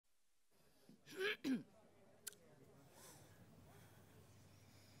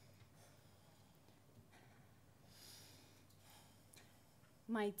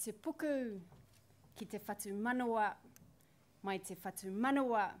mai te puku ki te whatu manawa, mai te whatu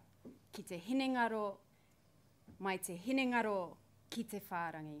manawa ki te hinengaro, mai te hinengaro ki te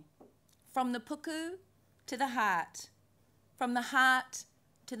whārangi. From the puku to the heart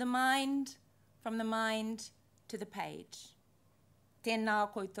to the mind, from the mind to the page.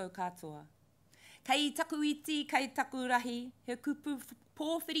 Tēnā koutou katoa. Kei taku iti, kei taku rahi, he kupu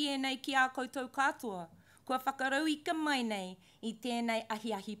pōwhiri e nei ki a koutou katoa. Kua whakarau I ka mai nei I tēnei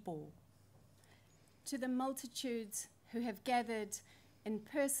ahi pō. To the multitudes who have gathered in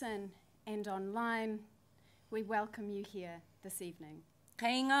person and online, we welcome you here this evening.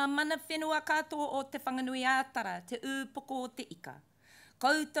 Kei ngā mana whenua katoa o te whanganui ātara, te ūpoko o te ika.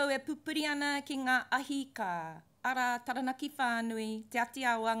 Koutou e pupuri ana ki ngā ahi ka ara taranaki Pānui, te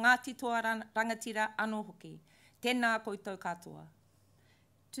Aotearoa Ngāti toa rangatira anō hoki. Tēnā koutou katoa.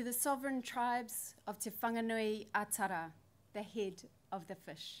 To the sovereign tribes of Te Whanganui Atara, the head of the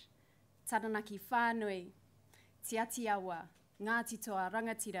fish. Taranaki Pānui, Te Aotearoa Ngāti toa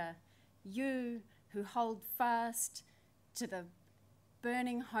rangatira, you who hold fast to the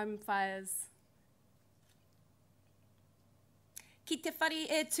burning home fires. Ki te whare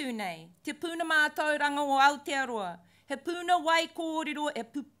e tūnei, te puna mātauranga o Aotearoa, he puna wai kōrero e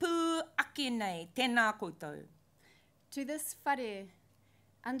pupu ake nei, tēnā koutou. To this whare,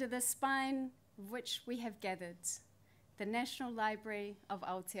 under the spine of which we have gathered, the National Library of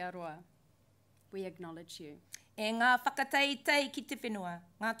Aotearoa, we acknowledge you. E ngā whakateitei ki te whenua,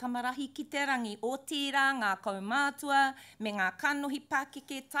 ngā tamarahi ki te rangi, o tērā ngā kaumātua, me ngā kanohi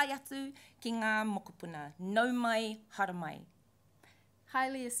Pākeke tai atu ki ngā mokopuna. Nau mai, hara mai.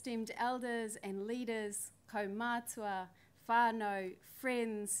 Highly esteemed elders and leaders, kaumātua, whānau,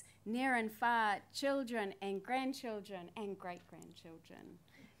 friends, near and far, children and grandchildren and great-grandchildren.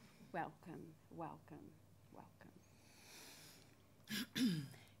 Welcome, welcome, welcome.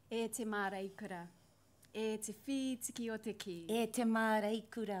 E te māreikura, e te whitiki o te ki. E te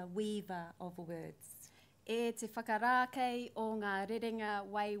māreikura, weaver of words. E te whakarākei o ngā rerenga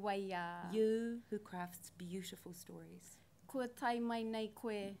waiwaia. You who crafts beautiful stories. Kua tai mai nei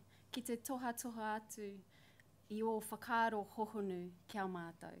koe, ki te toha atu, I o whakaro hohonu kia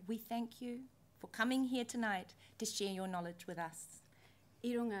mātou. We thank you for coming here tonight to share your knowledge with us. I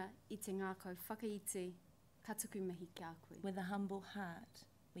runga I te ngākau whakaiti, ka tuku mihi kia koe. With a humble heart,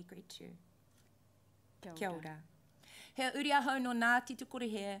 we greet you. Kia ora. Kia ora. He uri ahau no Ngāti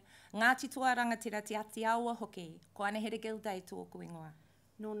tukurehe, Ngāti toa rangatira te Aotearoa hoki, ko ana here gildei tōku ingoa.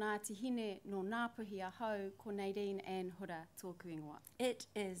 No Ngāti hine, no Ngāpuhi ahau, ko Nadine and Hura tōku ingoa. It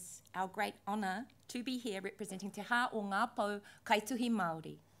is our great honour to be here representing Te Hā o Ngā Pou Kaituhi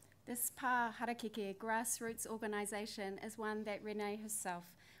Māori. This Pā Harakeke grassroots organisation is one that Renée herself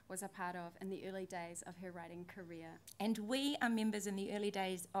was a part of in the early days of her writing career. And we are members in the early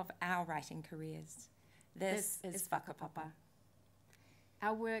days of our writing careers. This is Whakapapa.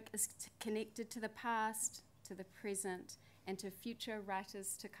 Our work is connected to the past, to the present, and to future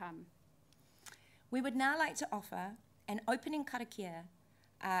writers to come. We would now like to offer an opening karakia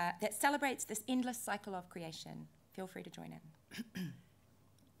that celebrates this endless cycle of creation. Feel free to join in.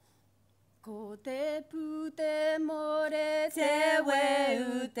 Ko te pū te more te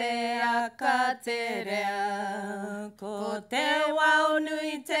weu te aka te rea. Ko te wau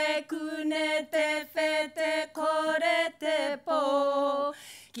nui te kune te whe te kore te pō.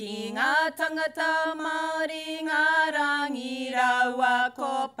 Ki ngā tangata Māori ngā rangi rawa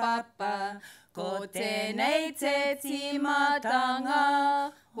ko papa. Ko tēnei te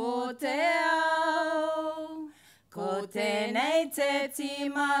timatanga o te ao. Ko tēnei te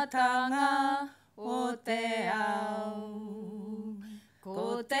timatanga o te ao.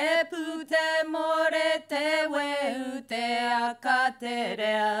 Ko te pū te more te weu te aka te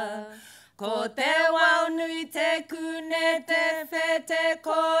rea. Ko te wau nui te kune te whe te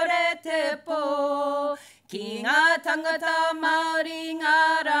kore te pō. Ki ngā tangata Māori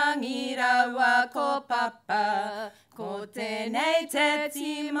ngā rangi rawa ko papa. Ko tēnei te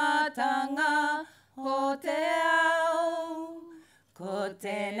timatanga o te ao. Ko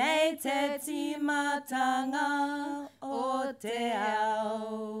tēnei te timatanga o te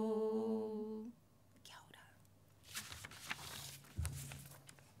ao. Kia ora.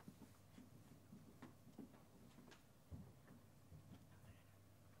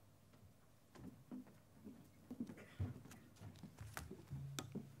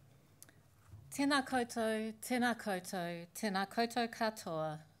 Tēnā koutou, tēnā koutou, tēnā koutou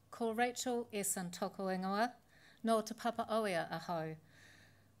katoa. Ko Rachel Essen toko ingoa, no te papa oia ahau.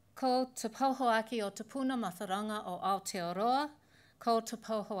 Ko te pauhoaki o te puna matharanga o Aotearoa, ko te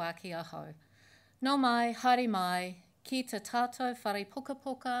pauhoaki ahau. No mai, haere mai, Ki te tātou whare poka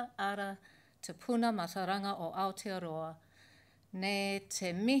poka ara te puna mataranga o Aotearoa. Ne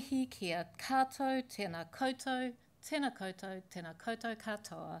te mihi ki a kātou, tēnā koutou, tēnā koutou, tēnā koutou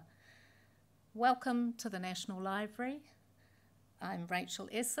katoa. Welcome to the National Library. I'm Rachel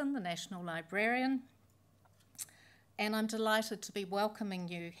Essen, the National Librarian, and I'm delighted to be welcoming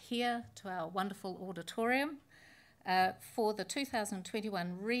you here to our wonderful auditorium for the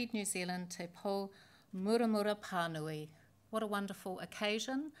 2021 Read New Zealand Te Pou Muramura Pānui. What a wonderful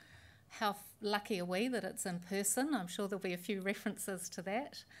occasion. How lucky are we that it's in person? I'm sure there'll be a few references to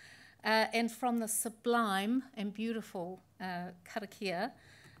that. And from the sublime and beautiful karakia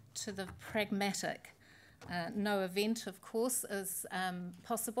to the pragmatic. No event, of course, is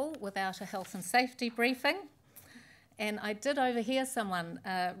possible without a health and safety briefing. And I did overhear someone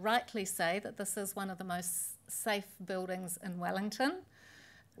rightly say that this is one of the most safe buildings in Wellington.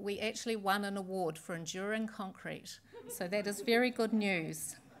 We actually won an award for enduring concrete, so that is very good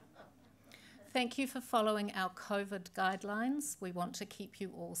news. Thank you for following our COVID guidelines. We want to keep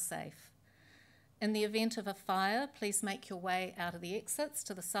you all safe. In the event of a fire, please make your way out of the exits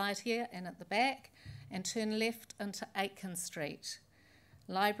to the side here and at the back, and turn left into Aitken Street.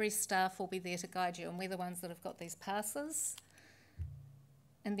 Library staff will be there to guide you, and we're the ones that have got these passes.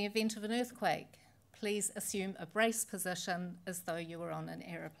 In the event of an earthquake, please assume a brace position as though you were on an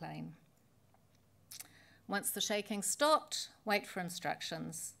aeroplane. Once the shaking stopped, wait for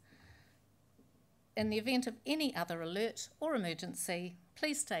instructions. In the event of any other alert or emergency,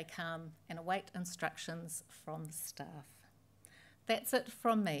 please stay calm and await instructions from the staff. That's it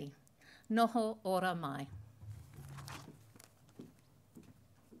from me. Noho ora mai.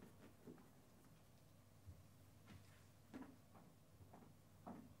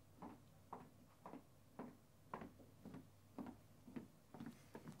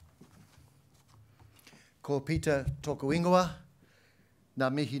 Ko Pita tōku ingoa,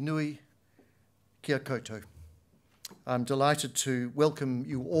 ngā mihi nui, kia koutou. I'm delighted to welcome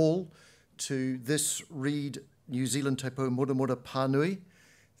you all to this Read New Zealand Te Pou Muramura Pānui.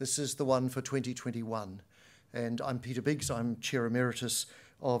 This is the one for 2021. And I'm Peter Biggs, I'm Chair Emeritus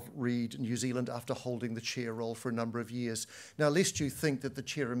of Read New Zealand after holding the chair role for a number of years. Now, lest you think that the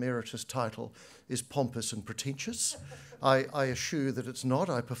Chair Emeritus title is pompous and pretentious, I assure you that it's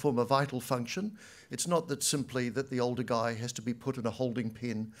not. I perform a vital function. It's not that simply that the older guy has to be put in a holding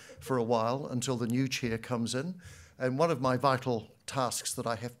pen for a while until the new chair comes in. And one of my vital tasks that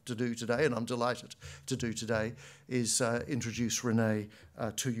I have to do today, and I'm delighted to do today, is introduce Renée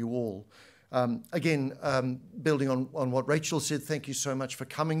to you all. Again, building on what Rachel said, thank you so much for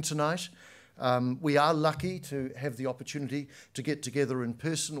coming tonight. We are lucky to have the opportunity to get together in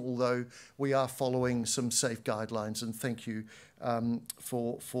person, although we are following some safe guidelines, and thank you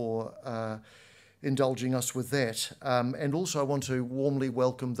for indulging us with that. And also I want to warmly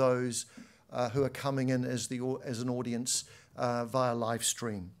welcome those who are coming in as an audience via live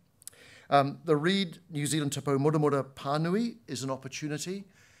stream. The Read New Zealand Te Pou Muramura Pānui is an opportunity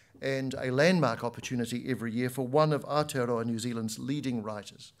and a landmark opportunity every year for one of Aotearoa New Zealand's leading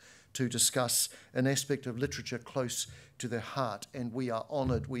writers to discuss an aspect of literature close to their heart. And we are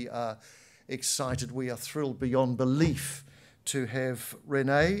honoured, we are excited, we are thrilled beyond belief to have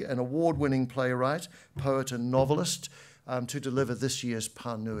Renée, an award-winning playwright, poet and novelist, to deliver this year's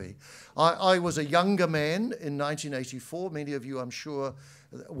Pānui. I was a younger man in 1984. Many of you, I'm sure,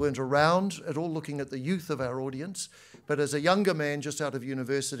 weren't around at all looking at the youth of our audience. But as a younger man just out of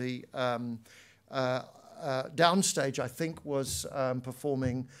university, Downstage, I think, was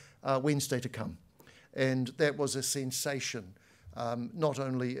performing Wednesday to Come. And that was a sensation, not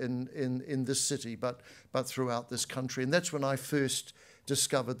only in this city, but throughout this country. And that's when I first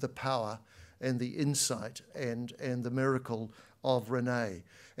discovered the power and the insight and the miracle of Renée.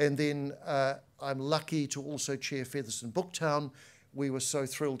 And then I'm lucky to also chair Featherston Booktown. We were so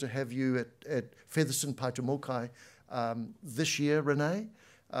thrilled to have you at Featherston Paitumokai this year, Renée.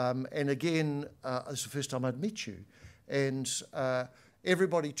 And again, it's the first time I'd met you. And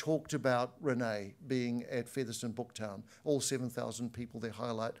everybody talked about Renée being at Featherston Booktown. All 7,000 people, their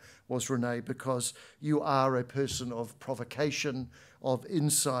highlight was Renée, because you are a person of provocation, of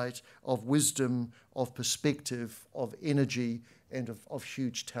insight, of wisdom, of perspective, of energy, and of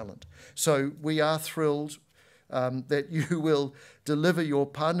huge talent. So we are thrilled that you will deliver your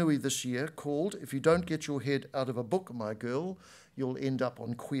Pānui this year, called If You Don't Get Your Head Out of a Book, My Girl, You'll End Up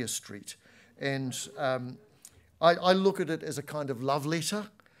on Queer Street. And I look at it as a kind of love letter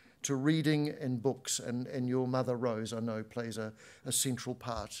to reading and books, and your mother Rose, I know, plays a central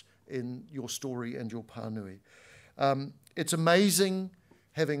part in your story and your Pānui. It's amazing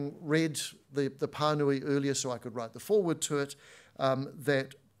having read the Pānui earlier so I could write the foreword to it,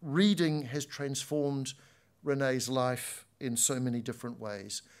 that reading has transformed Renée's life in so many different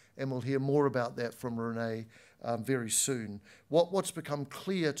ways. And we'll hear more about that from Renée very soon. What's become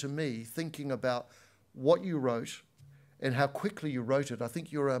clear to me, thinking about what you wrote and how quickly you wrote it, I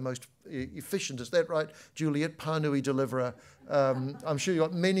think you're our most efficient, is that right, Juliet, Pānui deliverer? I'm sure you've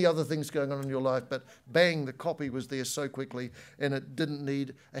got many other things going on in your life, but bang, the copy was there so quickly and it didn't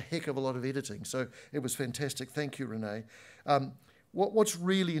need a heck of a lot of editing. So it was fantastic. Thank you, Renée. What's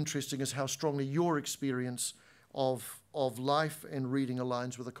really interesting is how strongly your experience of life and reading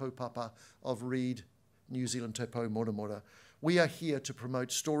aligns with the kaupapa of Read New Zealand Te Pou Muramura. We are here to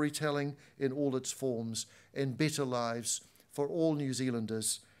promote storytelling in all its forms and better lives for all New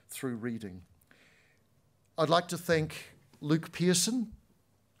Zealanders through reading. I'd like to thank Luke Pearson,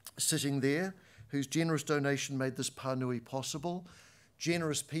 sitting there, whose generous donation made this Pānui possible.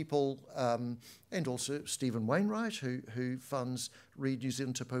 Generous people, and also Stephen Wainwright, who funds Read New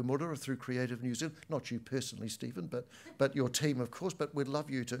Zealand Te Pou Muramura through Creative New Zealand. Not you personally, Stephen, but your team, of course. But we'd love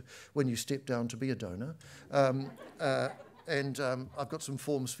you to, when you step down, to be a donor. And I've got some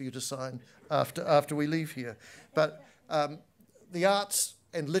forms for you to sign after we leave here. But the arts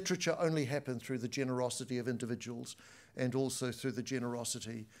and literature only happen through the generosity of individuals and also through the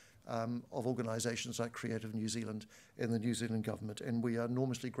generosity of organisations like Creative New Zealand and the New Zealand Government. And we are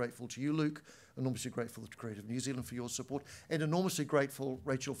enormously grateful to you, Luke, enormously grateful to Creative New Zealand for your support, and enormously grateful,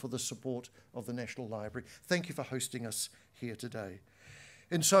 Rachel, for the support of the National Library. Thank you for hosting us here today.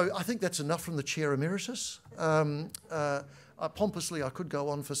 And so I think that's enough from the Chair Emeritus. Pompously, I could go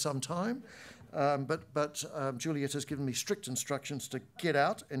on for some time, but Juliet has given me strict instructions to get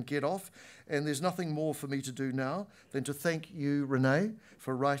out and get off, and there's nothing more for me to do now than to thank you, Renée,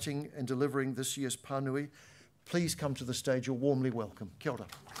 for writing and delivering this year's Pānui. Please come to the stage. You're warmly welcome. Kia ora.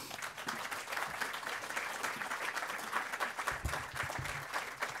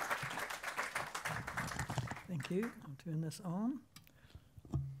 Thank you. I'll turn this on.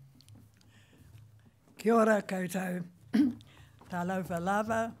 Kia ora koutou. Tā lauwa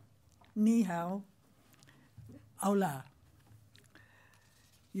lava, ni hao, aula.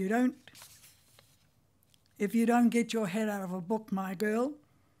 If you don't get your head out of a book, my girl,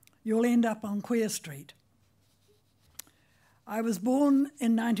 you'll end up on Queer Street. I was born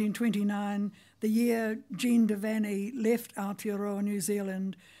in 1929, the year Jean Devaney left Aotearoa New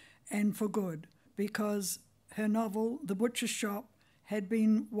Zealand, and for good, because her novel, The Butcher's Shop, had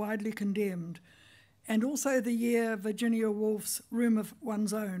been widely condemned, and also the year Virginia Woolf's Room of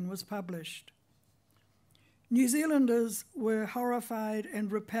One's Own was published. New Zealanders were horrified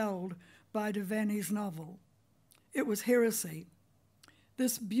and repelled by Devaney's novel. It was heresy.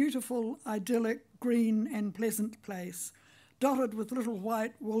 This beautiful, idyllic, green and pleasant place, dotted with little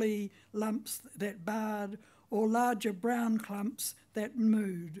white woolly lumps that barred, or larger brown clumps that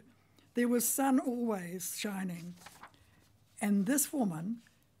mooed. There was sun always shining. And this woman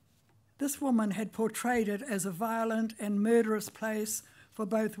had portrayed it as a violent and murderous place for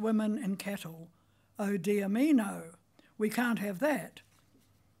both women and cattle. Oh dear me, no, we can't have that.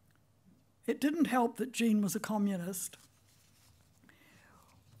 It didn't help that Jean was a communist.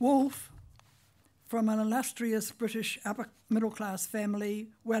 Woolf, from an illustrious British upper middle class family,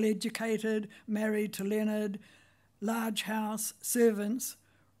 well educated, married to Leonard, large house, servants,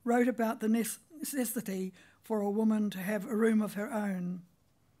 wrote about the necessity for a woman to have a room of her own.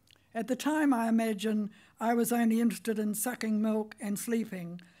 At the time, I imagine, I was only interested in sucking milk and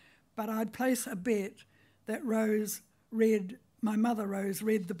sleeping, but I'd place a bet that my mother Rose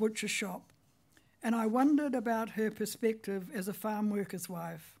read The Butcher's Shop, and I wondered about her perspective as a farm worker's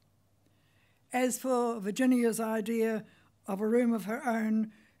wife. As for Virginia's idea of a room of her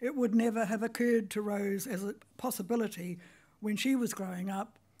own, it would never have occurred to Rose as a possibility when she was growing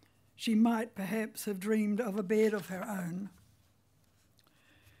up. She might perhaps have dreamed of a bed of her own.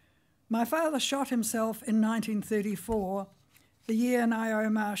 My father shot himself in 1934, the year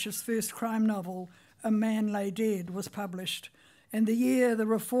Ngaio Marsh's first crime novel, A Man Lay Dead, was published, and the year the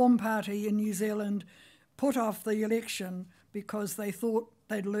Reform Party in New Zealand put off the election because they thought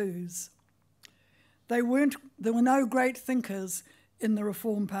they'd lose. There were no great thinkers in the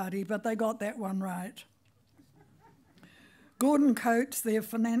Reform Party, but they got that one right. Gordon Coates, their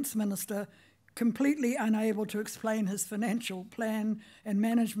finance minister, completely unable to explain his financial plan and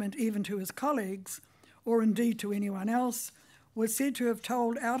management even to his colleagues, or indeed to anyone else, was said to have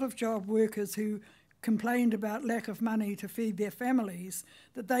told out-of-job workers who complained about lack of money to feed their families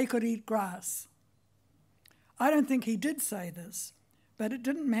that they could eat grass. I don't think he did say this, but it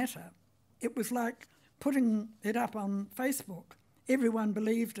didn't matter. It was like putting it up on Facebook. Everyone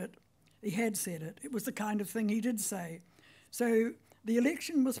believed it. He had said it. It was the kind of thing he did say. So the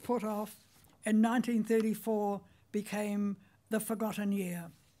election was put off, and 1934 became the forgotten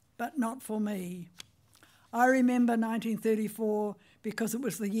year, but not for me. I remember 1934 because it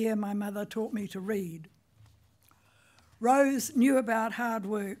was the year my mother taught me to read. Rose knew about hard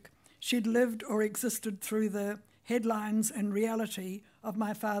work. She'd lived or existed through the headlines and reality of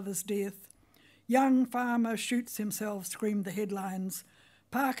my father's death. Young farmer shoots himself, screamed the headlines.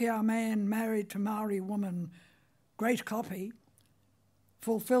 Pākehā man married to Māori woman. Great copy.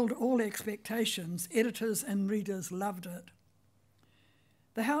 Fulfilled all expectations. Editors and readers loved it.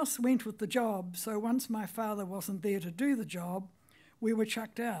 The house went with the job, so once my father wasn't there to do the job, we were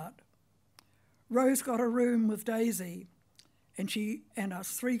chucked out. Rose got a room with Daisy, and she and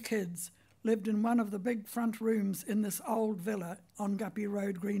us 3 kids lived in one of the big front rooms in this old villa on Guppy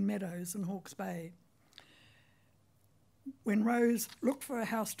Road, Green Meadows in Hawke's Bay. When Rose looked for a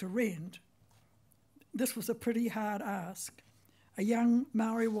house to rent, this was a pretty hard ask. A young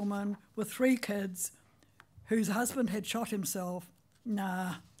Maori woman with 3 kids whose husband had shot himself.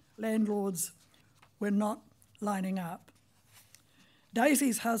 Nah, landlords were not lining up.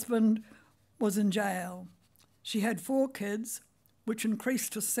 Daisy's husband was in jail. She had 4 kids, which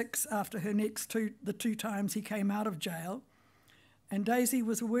increased to 6 after the 2 times he came out of jail. And Daisy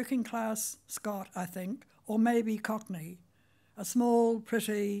was a working class Scot, I think, or maybe Cockney, a small,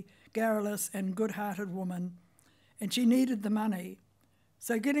 pretty, garrulous and good-hearted woman, and she needed the money.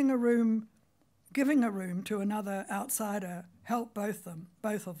 So giving a room to another outsider helped both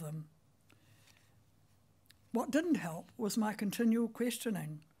of them. What didn't help was my continual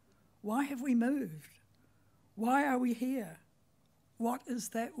questioning. Why have we moved? Why are we here? What is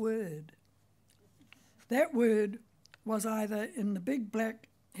that word? That word was either in the big black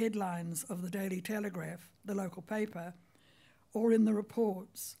headlines of the Daily Telegraph, the local paper, or in the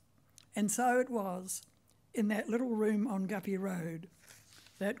reports. And so it was in that little room on Guppy Road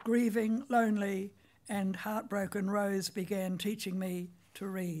that grieving, lonely and heartbroken Rose began teaching me to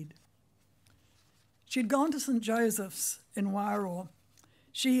read. She'd gone to St Joseph's in Wairoa.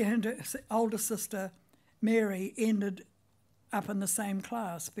 She and her older sister, Mary, ended up in the same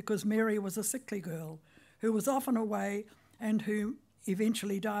class because Mary was a sickly girl who was often away and who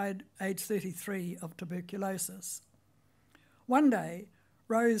eventually died aged 33 of tuberculosis. One day,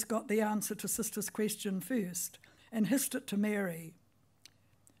 Rose got the answer to Sister's question first and hissed it to Mary.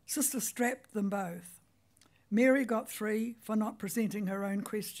 Sister strapped them both. Mary got 3 for not presenting her own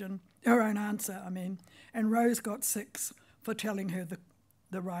answer, and Rose got 6 for telling her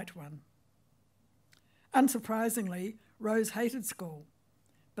the right one. Unsurprisingly, Rose hated school,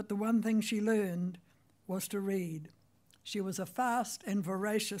 but the one thing she learned was to read. She was a fast and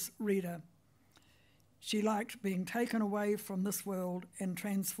voracious reader. She liked being taken away from this world and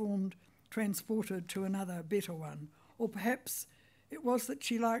transported to another, better one. Or perhaps it was that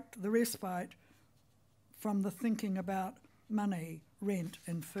she liked the respite from the thinking about money, rent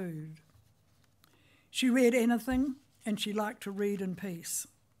and food. She read anything, and she liked to read in peace.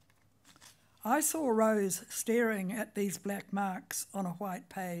 I saw Rose staring at these black marks on a white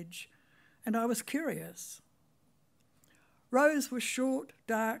page, and I was curious. Rose was short,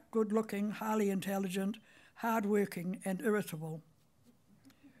 dark, good-looking, highly intelligent, hard-working and irritable.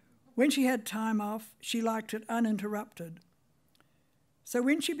 When she had time off, she liked it uninterrupted. So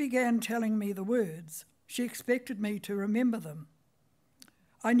when she began telling me the words, she expected me to remember them.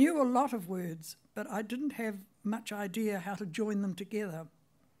 I knew a lot of words, but I didn't have much idea how to join them together.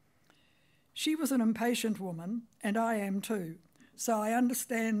 She was an impatient woman, and I am too, so I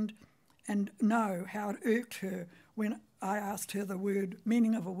understand and know how it irked her when I asked her the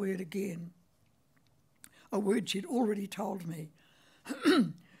meaning of a word again, a word she'd already told me.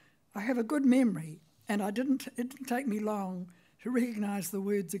 I have a good memory, and it didn't take me long to recognise the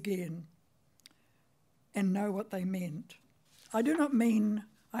words again and know what they meant. I do not mean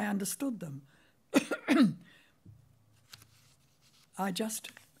I understood them. I just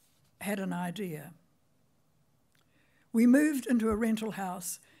had an idea. We moved into a rental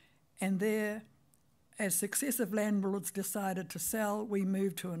house, and there, as successive landlords decided to sell, we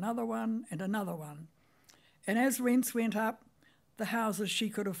moved to another one and another one. And as rents went up, the houses she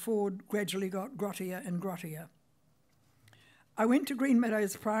could afford gradually got grottier and grottier. I went to Green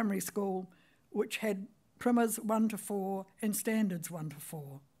Meadows Primary School, which had primers 1 to 4 and standards 1 to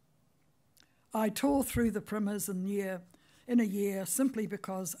 4. I tore through the primers in a year simply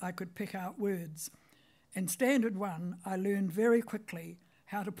because I could pick out words. And standard 1, I learned very quickly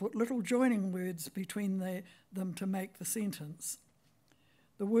how to put little joining words between them to make the sentence.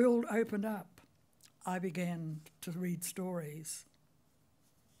 The world opened up. I began to read stories.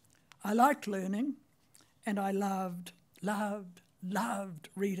 I liked learning, and I loved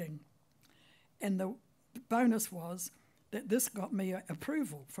reading. And the bonus was that this got me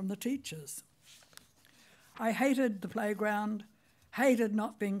approval from the teachers. I hated the playground, hated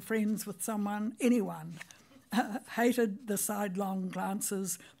not being friends with anyone, hated the sidelong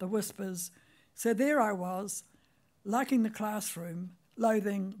glances, the whispers. So there I was, liking the classroom,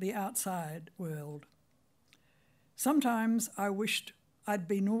 loathing the outside world. Sometimes I wished I'd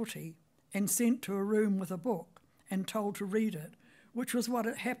be naughty and sent to a room with a book and told to read it, which was what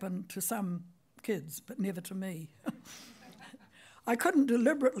had happened to some kids, but never to me. I couldn't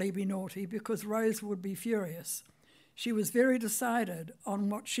deliberately be naughty because Rose would be furious. She was very decided on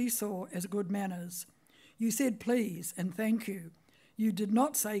what she saw as good manners. You said please and thank you. You did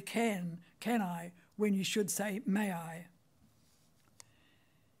not say can I, when you should say may I.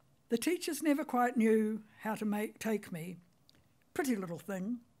 The teachers never quite knew how to take me. Pretty little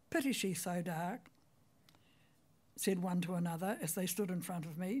thing, pity she's so dark, said one to another as they stood in front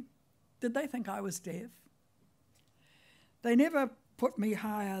of me. Did they think I was deaf? They never put me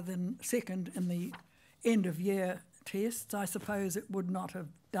higher than second in the end-of-year tests. I suppose it would not have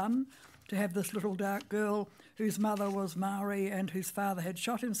done to have this little dark girl whose mother was Maori and whose father had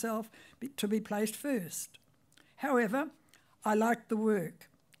shot himself to be placed first. However, I liked the work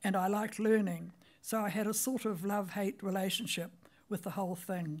and I liked learning, so I had a sort of love-hate relationship with the whole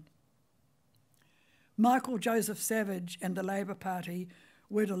thing. Michael Joseph Savage and the Labour Party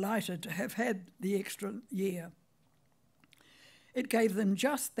were delighted to have had the extra year. It gave them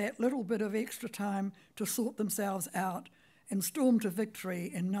just that little bit of extra time to sort themselves out and storm to victory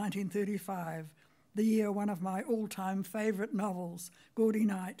in 1935, the year one of my all-time favourite novels, Gaudy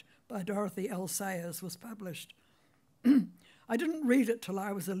Night, by Dorothy L. Sayers, was published. I didn't read it till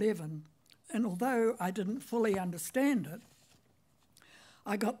I was 11, and although I didn't fully understand it,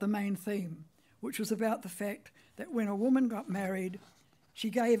 I got the main theme, which was about the fact that when a woman got married, she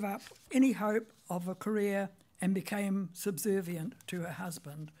gave up any hope of a career and became subservient to her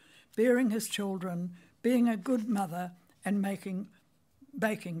husband, bearing his children, being a good mother, and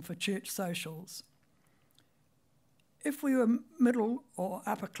baking for church socials. If we were middle or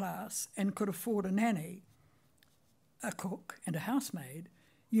upper class and could afford a nanny, a cook, and a housemaid,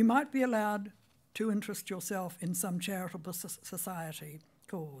 you might be allowed to interest yourself in some charitable society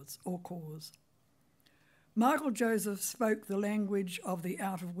cause. Michael Joseph spoke the language of the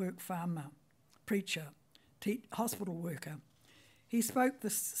out-of-work farmer, preacher, hospital worker. He spoke the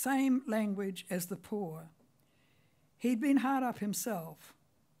same language as the poor. He'd been hard up himself.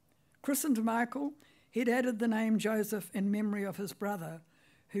 Christened Michael, he'd added the name Joseph in memory of his brother,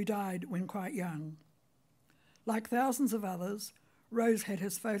 who died when quite young. Like thousands of others, Rose had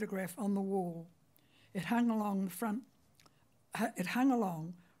his photograph on the wall. It hung along from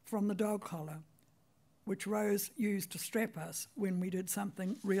the dog collar, which Rose used to strap us when we did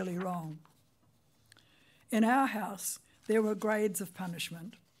something really wrong. In our house, there were grades of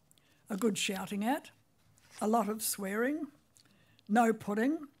punishment. A good shouting at, a lot of swearing, no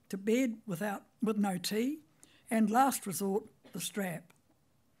pudding, to bed with no tea, and last resort, the strap.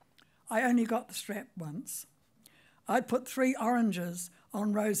 I only got the strap once. I'd put 3 oranges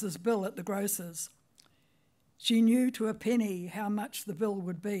on Rose's bill at the grocer's. She knew to a penny how much the bill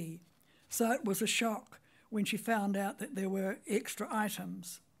would be, so it was a shock when she found out that there were extra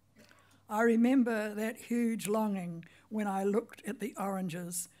items. I remember that huge longing when I looked at the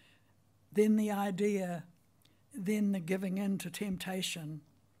oranges, then the idea, then the giving in to temptation.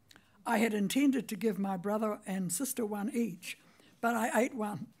 I had intended to give my brother and sister one each, but I ate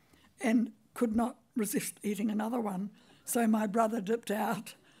one and could not resist eating another one, so my brother dipped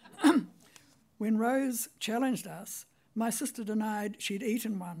out. When Rose challenged us, my sister denied she'd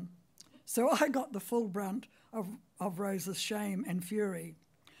eaten one, so I got the full brunt of Rose's shame and fury.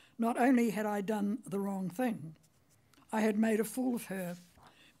 Not only had I done the wrong thing, I had made a fool of her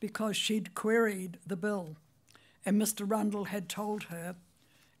because she'd queried the bill, and Mr. Rundle had told her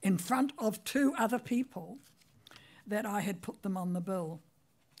in front of 2 other people that I had put them on the bill.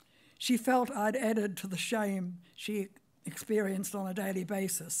 She felt I'd added to the shame she experienced on a daily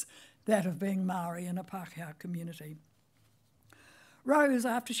basis, that of being Maori in a Pākehā community. Rose,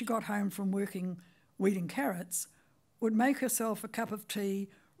 after she got home from weeding carrots, would make herself a cup of tea,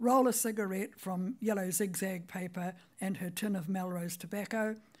 roll a cigarette from yellow zigzag paper and her tin of Melrose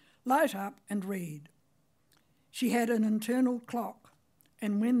tobacco, light up and read. She had an internal clock,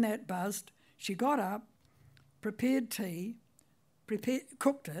 and when that buzzed, she got up, prepared tea,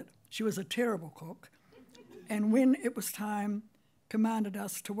 cooked it. She was a terrible cook. And when it was time, commanded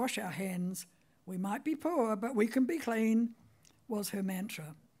us to wash our hands. We might be poor, but we can be clean, was her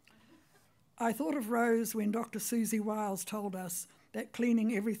mantra. I thought of Rose when Dr. Susie Wiles told us that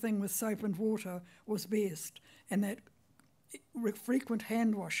cleaning everything with soap and water was best, and that frequent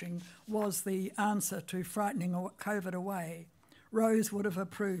hand washing was the answer to frightening COVID away. Rose would have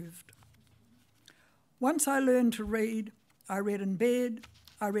approved. Once I learned to read, I read in bed,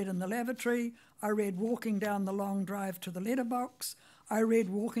 I read in the lavatory, I read walking down the long drive to the letterbox, I read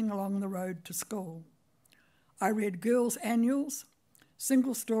walking along the road to school. I read girls' annuals,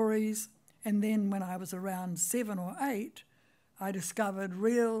 single stories, and then when I was around 7 or 8, I discovered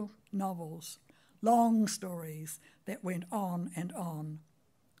real novels, long stories that went on and on.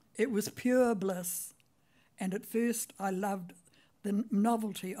 It was pure bliss, and at first I loved the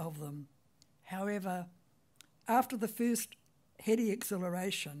novelty of them. However, after the first heady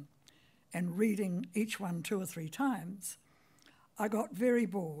exhilaration and reading each one 2 or 3 times, I got very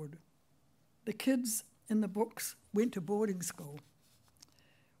bored. The kids in the books went to boarding school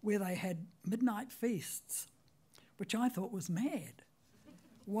where they had midnight feasts, which I thought was mad.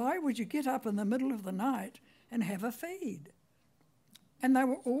 Why would you get up in the middle of the night and have a feed? And they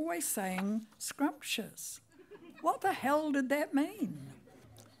were always saying scrumptious. What the hell did that mean?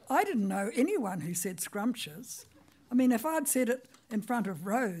 I didn't know anyone who said scrumptious. I mean, if I'd said it in front of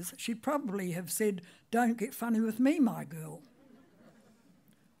Rose, she'd probably have said, "Don't get funny with me, my girl."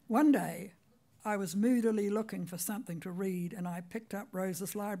 One day, I was moodily looking for something to read, and I picked up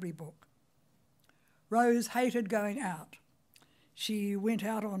Rose's library book. Rose hated going out. She went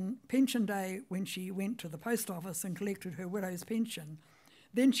out on pension day when she went to the post office and collected her widow's pension.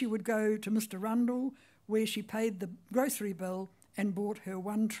 Then she would go to Mr. Rundle, where she paid the grocery bill and bought her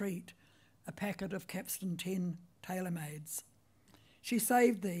one treat, a packet of Capstan 10 tailor-mades. She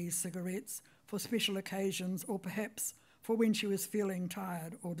saved these cigarettes for special occasions, or perhaps for when she was feeling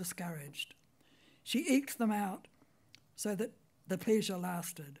tired or discouraged. She eked them out so that the pleasure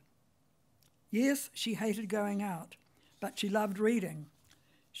lasted. Yes, she hated going out, but she loved reading.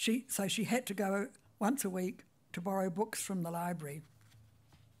 So she had to go once a week to borrow books from the library.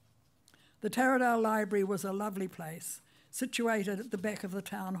 The Taradale Library was a lovely place, situated at the back of the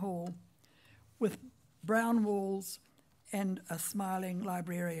town hall, with brown walls and a smiling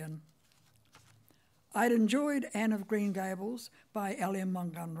librarian. I'd enjoyed Anne of Green Gables by L.M.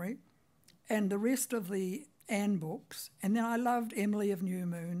 Montgomery and the rest of the Anne books, and then I loved Emily of New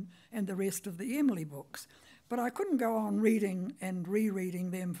Moon and the rest of the Emily books, but I couldn't go on reading and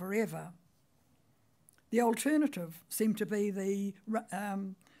rereading them forever. The alternative seemed to be the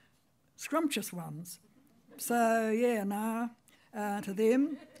scrumptious ones. So, to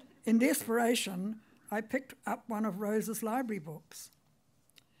them, in desperation, I picked up one of Rose's library books.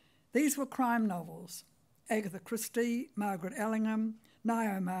 These were crime novels: Agatha Christie, Margaret Allingham,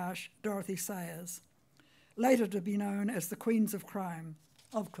 Ngaio Marsh, Dorothy Sayers, later to be known as the Queens of Crime.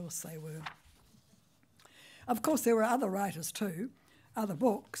 Of course they were. Of course there were other writers too, other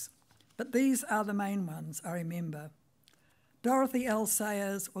books, but these are the main ones I remember. Dorothy L.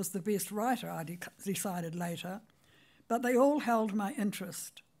 Sayers was the best writer, I decided later, but they all held my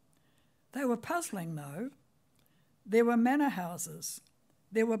interest. They were puzzling, though. There were manor houses.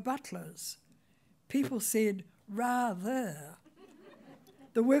 There were butlers. People said, "rather."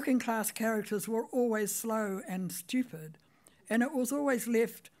 The working class characters were always slow and stupid, and it was always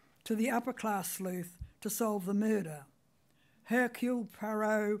left to the upper class sleuth to solve the murder. Hercule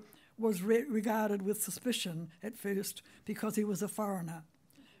Poirot was regarded with suspicion at first because he was a foreigner,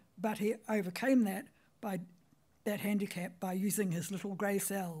 but he overcame that handicap by using his little grey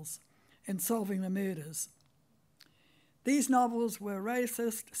cells and solving the murders. These novels were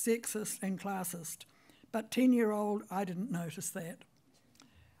racist, sexist and classist, but 10-year-old I didn't notice that.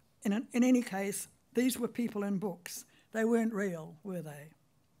 In any case, these were people in books. They weren't real, were they?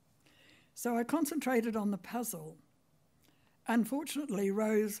 So I concentrated on the puzzle. Unfortunately,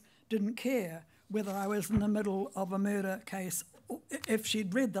 Rose didn't care whether I was in the middle of a murder case. If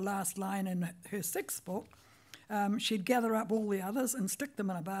she'd read the last line in her 6th book, she'd gather up all the others and stick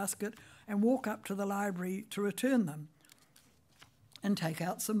them in a basket and walk up to the library to return them and take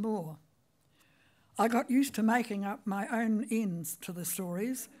out some more. I got used to making up my own ends to the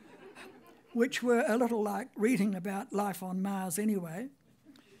stories, which were a little like reading about life on Mars anyway.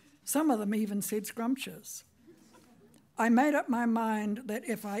 Some of them even said scrumptious. I made up my mind that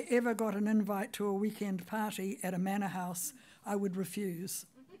if I ever got an invite to a weekend party at a manor house, I would refuse.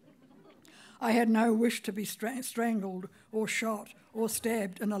 I had no wish to be strangled or shot or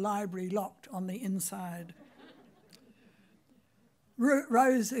stabbed in a library locked on the inside.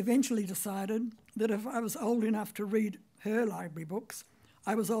 Rose eventually decided that if I was old enough to read her library books,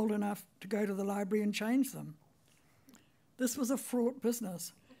 I was old enough to go to the library and change them. This was a fraught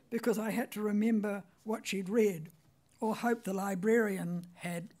business, because I had to remember what she'd read or hope the librarian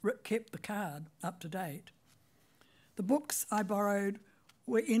had kept the card up to date. The books I borrowed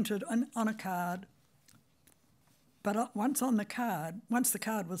were entered on a card, but once the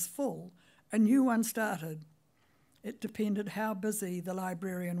card was full, a new one started. It depended how busy the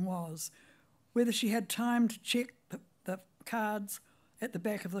librarian was, whether she had time to check the cards at the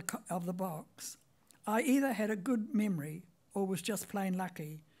back of the box. I either had a good memory or was just plain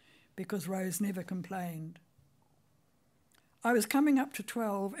lucky, because Rose never complained. I was coming up to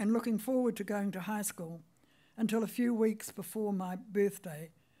 12 and looking forward to going to high school until a few weeks before my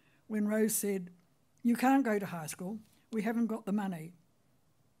birthday, when Rose said, "You can't go to high school, we haven't got the money.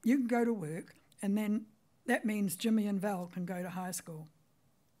 You can go to work, and then that means Jimmy and Val can go to high school."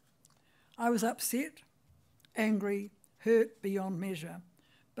 I was upset, angry, hurt beyond measure,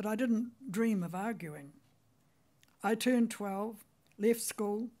 but I didn't dream of arguing. I turned 12, left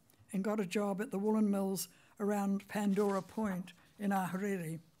school, and got a job at the woolen mills around Pandora Point in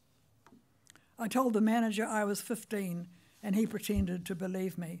Ahuriri. I told the manager I was 15, and he pretended to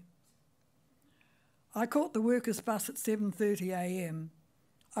believe me. I caught the workers' bus at 7:30 a.m.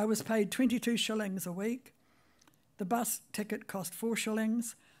 I was paid 22 shillings a week. The bus ticket cost 4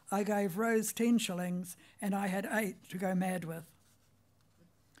 shillings. I gave Rose 10 shillings, and I had 8 to go mad with.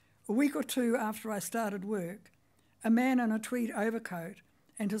 A week or two after I started work, a man in a tweed overcoat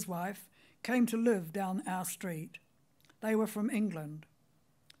and his wife came to live down our street. They were from England.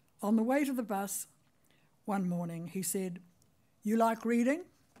 On the way to the bus one morning, he said, "You like reading?"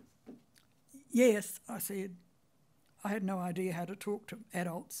 "Yes," I said. I had no idea how to talk to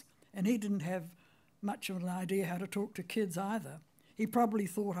adults, and he didn't have much of an idea how to talk to kids either. He probably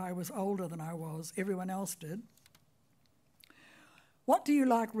thought I was older than I was. Everyone else did. "What do you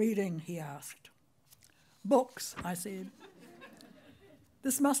like reading?" he asked. "Books," I said.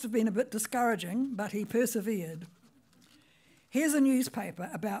 This must have been a bit discouraging, but he persevered. "Here's a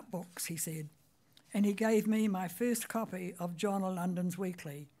newspaper about books," he said, and he gave me my first copy of John o' London's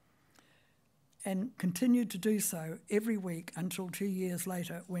Weekly, and continued to do so every week until 2 years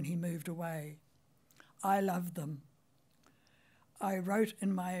later when he moved away. I loved them. I wrote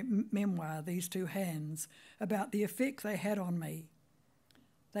in my memoir, These Two Hands, about the effect they had on me.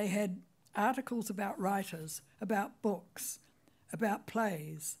 They had articles about writers, about books, about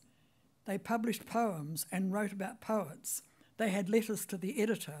plays. They published poems and wrote about poets. They had letters to the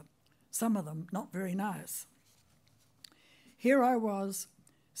editor, some of them not very nice. Here I was,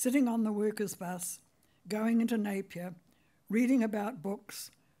 sitting on the workers' bus, going into Napier, reading about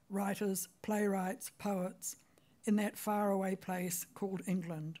books, writers, playwrights, poets, in that faraway place called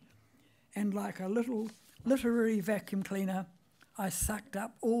England. And like a little literary vacuum cleaner, I sucked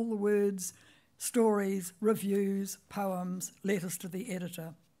up all the words, stories, reviews, poems, letters to the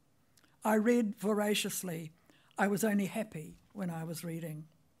editor. I read voraciously. I was only happy when I was reading.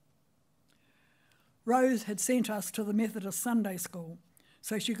 Rose had sent us to the Methodist Sunday School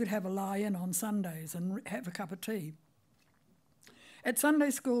so she could have a lie-in on Sundays and have a cup of tea. At Sunday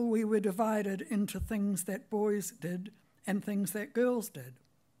school, we were divided into things that boys did and things that girls did.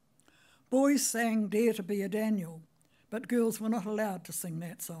 Boys sang Dare to be a Daniel, but girls were not allowed to sing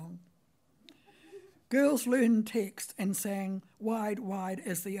that song. Girls learned text and sang Wide, wide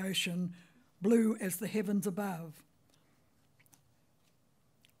as the ocean, blue as the heavens above.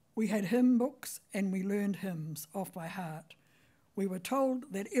 We had hymn books and we learned hymns off by heart. We were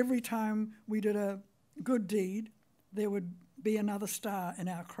told that every time we did a good deed, there would be another star in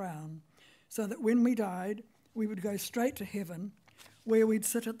our crown, so that when we died, we would go straight to heaven, where we'd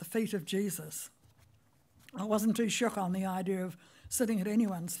sit at the feet of Jesus. I wasn't too shook on the idea of sitting at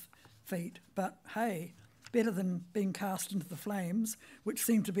anyone's feet, but hey, better than being cast into the flames, which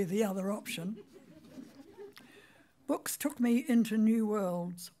seemed to be the other option. Books took me into new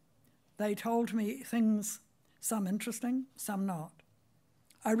worlds. They told me things, some interesting, some not.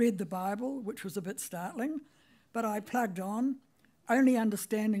 I read the Bible, which was a bit startling, but I plugged on, only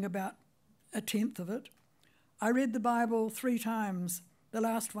understanding about a tenth of it. I read the Bible 3 times, the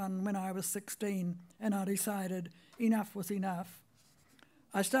last one when I was 16, and I decided enough was enough.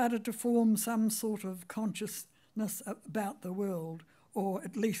 I started to form some sort of consciousness about the world, or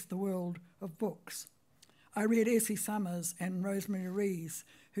at least the world of books. I read Essie Summers and Rosemary Rees,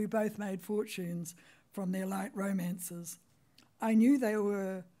 who both made fortunes from their light romances. I knew they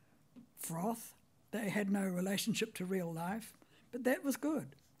were froth. They had no relationship to real life, but that was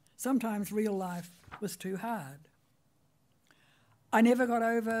good. Sometimes real life was too hard. I never got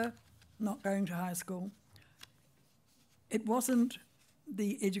over not going to high school. It wasn't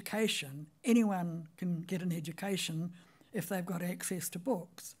the education. Anyone can get an education if they've got access to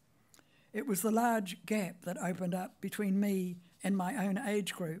books. It was the large gap that opened up between me and my own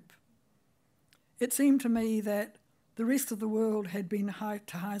age group. It seemed to me that the rest of the world had been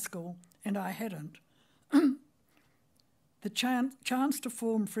to high school and I hadn't. The chance to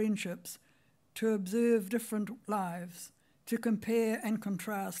form friendships, to observe different lives, to compare and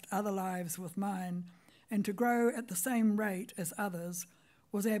contrast other lives with mine, and to grow at the same rate as others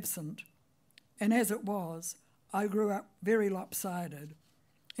was absent. And as it was, I grew up very lopsided.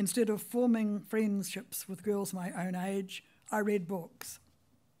 Instead of forming friendships with girls my own age, I read books.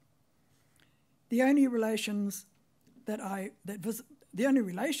 The only relations that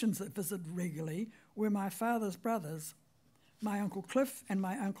visited regularly were my father's brothers, my Uncle Cliff and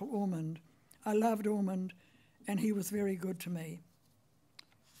my Uncle Ormond. I loved Ormond, and he was very good to me.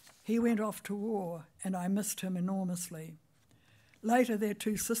 He went off to war, and I missed him enormously. Later, their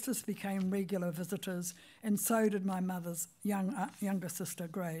two sisters became regular visitors, and so did my mother's younger sister,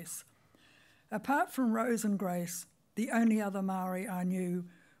 Grace. Apart from Rose and Grace, the only other Māori I knew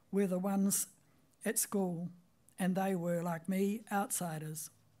were the ones at school, and they were, like me, outsiders.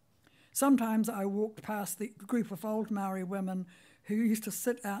 Sometimes I walked past the group of old Māori women who used to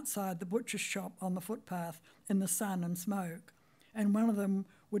sit outside the butcher's shop on the footpath in the sun and smoke, and one of them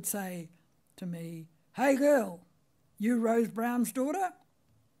would say to me, "Hey girl, you Rose Brown's daughter?"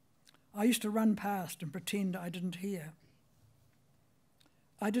 I used to run past and pretend I didn't hear.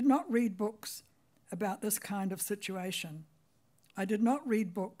 I did not read books about this kind of situation. I did not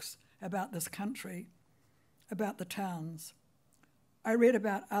read books about this country, about the towns. I read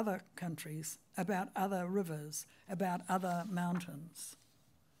about other countries, about other rivers, about other mountains.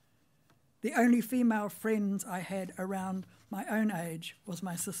 The only female friends I had around my own age was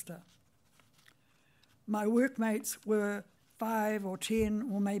my sister. My workmates were 5 or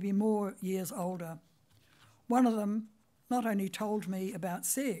 10 or maybe more years older. One of them not only told me about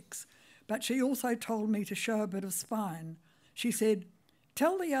sex, but she also told me to show a bit of spine. She said,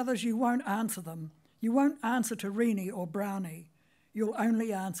 "Tell the others you won't answer them. You won't answer to Renée or Brownie. You'll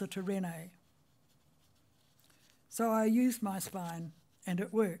only answer to Renée." So I used my spine, and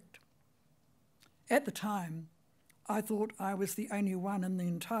it worked. At the time, I thought I was the only one in the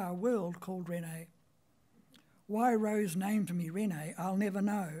entire world called Renée. Why Rose named me Renée, I'll never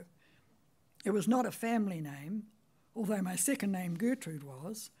know. It was not a family name, although my second name Gertrude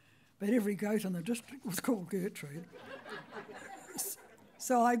was, but every goat in the district was called Gertrude.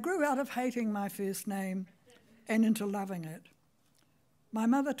 So I grew out of hating my first name and into loving it. My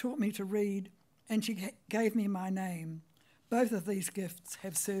mother taught me to read, and she gave me my name. Both of these gifts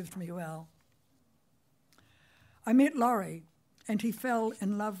have served me well. I met Laurie, and he fell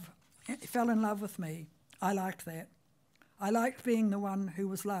in love with me. I liked that. I liked being the one who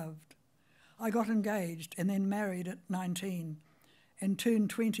was loved. I got engaged and then married at 19 and turned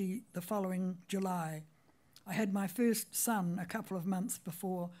 20 the following July. I had my first son a couple of months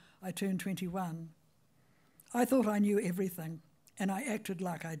before I turned 21. I thought I knew everything, and I acted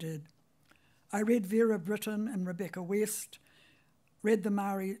like I did. I read Vera Brittain and Rebecca West, read the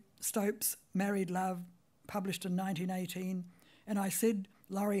Marie Stopes' Married Love, published in 1918, and I said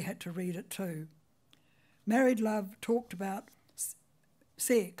Laurie had to read it too. Married Love talked about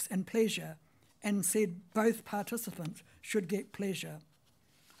sex and pleasure and said both participants should get pleasure.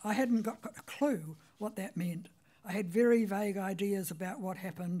 I hadn't got a clue what that meant. I had very vague ideas about what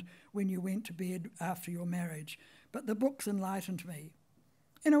happened when you went to bed after your marriage, but the books enlightened me.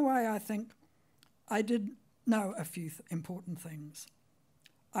 In a way, I think I did know a few important things.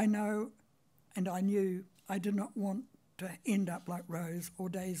 I know and I knew I did not want to end up like Rose or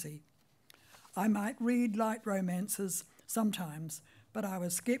Daisy. I might read light romances sometimes, but I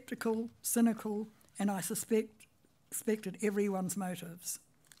was sceptical, cynical, and I suspected everyone's motives.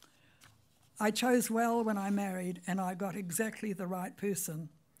 I chose well when I married, and I got exactly the right person,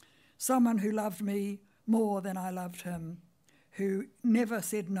 someone who loved me more than I loved him, who never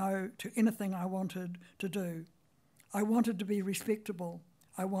said no to anything I wanted to do. I wanted to be respectable.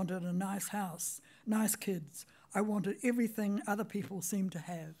 I wanted a nice house, nice kids. I wanted everything other people seemed to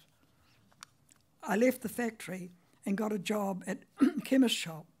have. I left the factory and got a job at chemist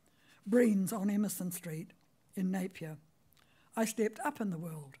shop, Breen's on Emerson Street in Napier. I stepped up in the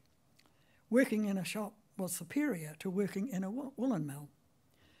world. Working in a shop was superior to working in a woolen mill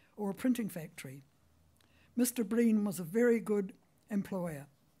or a printing factory. Mr. Breen was a very good employer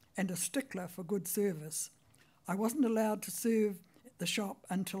and a stickler for good service. I wasn't allowed to serve the shop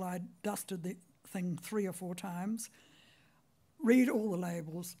until I'd dusted the thing 3 or 4 times, read all the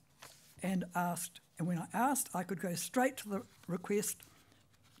labels, and asked. And when I asked, I could go straight to the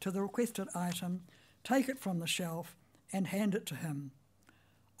requested item, take it from the shelf, and hand it to him.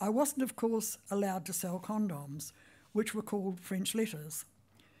 I wasn't, of course, allowed to sell condoms, which were called French letters.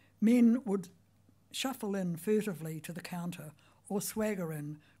 Men would shuffle in furtively to the counter or swagger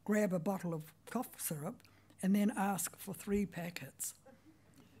in, grab a bottle of cough syrup, and then ask for 3 packets.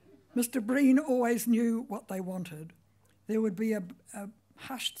 Mr. Breen always knew what they wanted. There would be a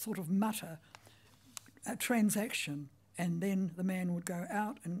hushed sort of mutter, a transaction, and then the man would go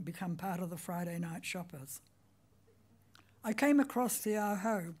out and become part of the Friday night shoppers. I came across Te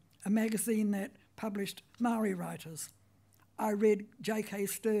Aho, a magazine that published Māori writers. I read J.K.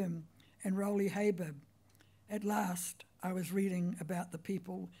 Sturm and Rolly Habib. At last, I was reading about the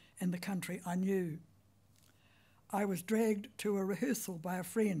people and the country I knew. I was dragged to a rehearsal by a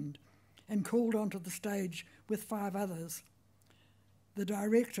friend and called onto the stage with 5 others. The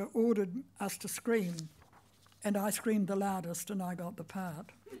director ordered us to scream, and I screamed the loudest, and I got the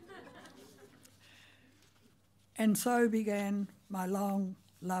part. And so began my long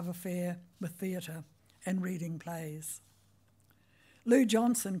love affair with theatre and reading plays. Lou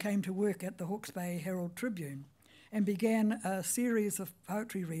Johnson came to work at the Hawke's Bay Herald Tribune and began a series of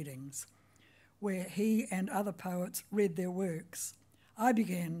poetry readings where he and other poets read their works. I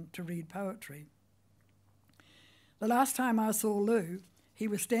began to read poetry. The last time I saw Lou, he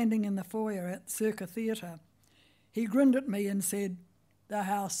was standing in the foyer at Circa Theatre. He grinned at me and said, "The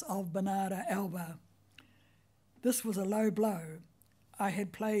house of Bernarda Alba." This was a low blow. I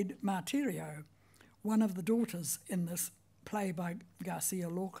had played Martirio, one of the daughters in this play by Garcia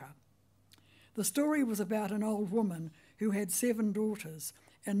Lorca. The story was about an old woman who had 7 daughters,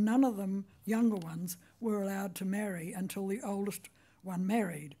 and none of them, younger ones, were allowed to marry until the oldest one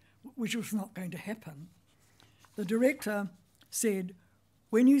married, which was not going to happen. The director said,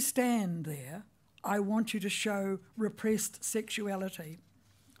 "When you stand there, I want you to show repressed sexuality."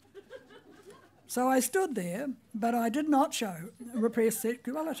 So I stood there, but I did not show repressed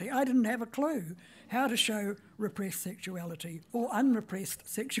sexuality. I didn't have a clue how to show repressed sexuality, or unrepressed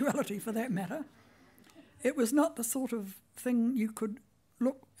sexuality for that matter. It was not the sort of thing you could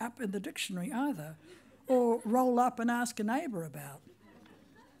look up in the dictionary either, or roll up and ask a neighbour about.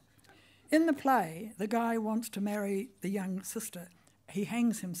 In the play, the guy wants to marry the young sister. He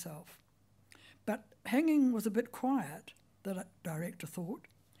hangs himself. But hanging was a bit quiet, the director thought.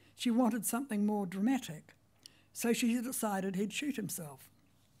 She wanted something more dramatic, so she decided he'd shoot himself.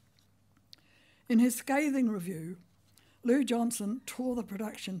 In his scathing review, Lou Johnson tore the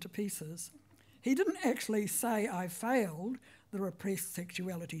production to pieces. He didn't actually say I failed the repressed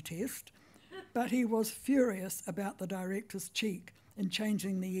sexuality test, but he was furious about the director's cheek in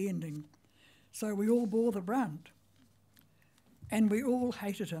changing the ending. So we all bore the brunt. And we all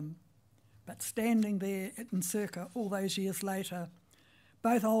hated him. But standing there in Circa all those years later,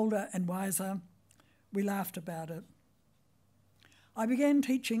 both older and wiser, we laughed about it. I began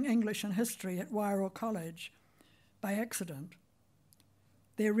teaching English and history at Wairoa College by accident.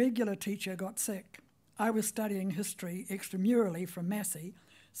 Their regular teacher got sick. I was studying history extramurally from Massey,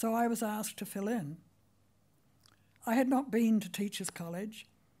 so I was asked to fill in. I had not been to Teachers' College,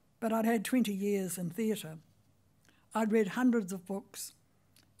 but I'd had 20 years in theatre. I'd read hundreds of books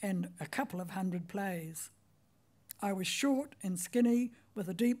and a couple of 100 plays. I was short and skinny with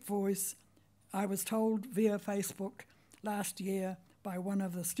a deep voice. I was told via Facebook last year by one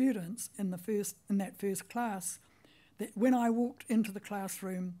of the students in that first class that when I walked into the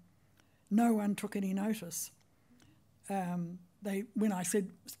classroom, no one took any notice. When I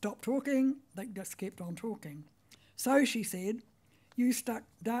said stop talking, they just kept on talking. So she said, "You stuck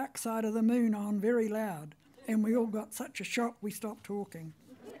Dark Side of the Moon on very loud," and we all got such a shock we stopped talking.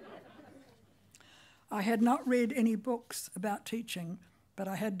 I had not read any books about teaching, but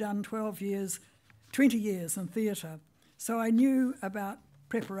I had done 20 years in theatre, so I knew about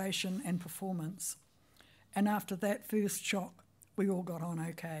preparation and performance. And after that first shock, we all got on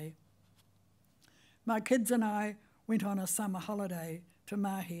okay. My kids and I went on a summer holiday to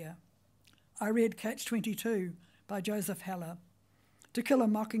Mahia. I read Catch-22 by Joseph Heller, To Kill a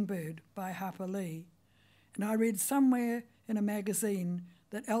Mockingbird by Harper Lee, and I read somewhere in a magazine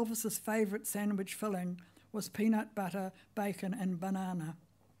that Elvis's favourite sandwich filling was peanut butter, bacon and banana.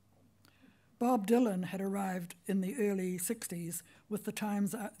 Bob Dylan had arrived in the early 60s with The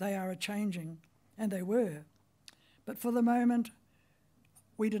Times They Are A-Changing, and they were. But for the moment,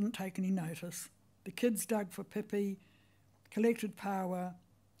 we didn't take any notice. The kids dug for Pippi, collected power,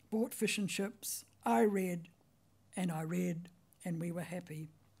 bought fish and chips. I read, and we were happy.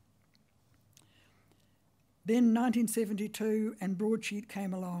 Then 1972 and Broadsheet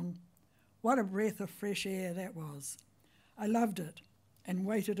came along. What a breath of fresh air that was. I loved it and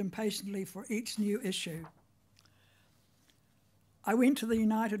waited impatiently for each new issue. I went to the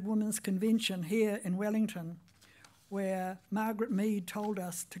United Women's Convention here in Wellington, where Margaret Mead told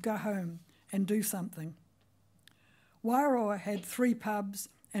us to go home and do something. Wairoa had 3 pubs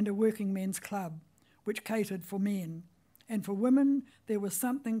and a working men's club, which catered for men, and for women there was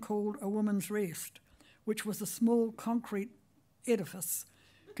something called a woman's rest, which was a small concrete edifice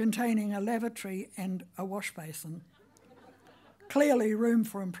containing a lavatory and a wash basin. Clearly room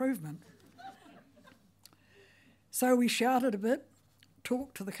for improvement. So we shouted a bit,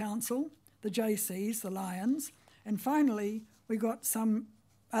 talked to the council, the JCs, the Lions, and finally we got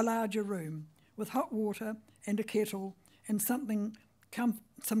a larger room with hot water and a kettle and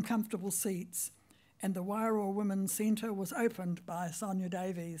some comfortable seats, and the Wairoa Women's Centre was opened by Sonia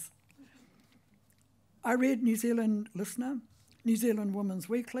Davies. I read New Zealand Listener, New Zealand Women's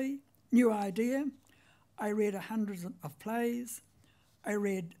Weekly, New Idea. I read 100 of plays. I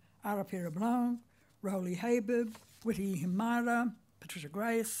read Arapera Blanc, Rowley Habib, Witi Himara, Patricia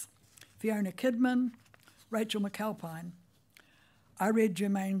Grace, Fiona Kidman, Rachel McAlpine. I read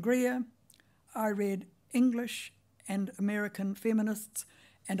Germaine Greer. I read English and American feminists,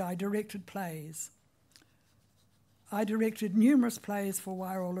 and I directed plays. I directed numerous plays for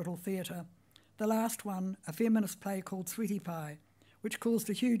Wairoa Little Theatre. The last one, a feminist play called Sweetie Pie, which caused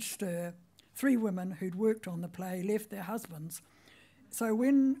a huge stir. 3 women who'd worked on the play left their husbands. So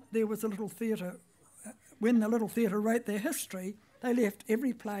when there was a little theatre, when the Little Theatre wrote their history, they left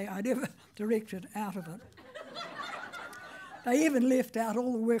every play I'd ever directed out of it. They even left out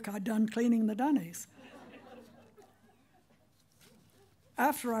all the work I'd done cleaning the dunnies.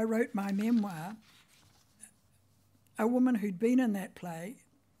 After I wrote my memoir, a woman who'd been in that play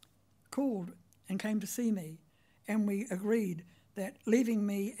called and came to see me, and we agreed that leaving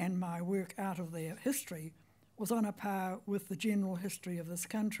me and my work out of their history was on a par with the general history of this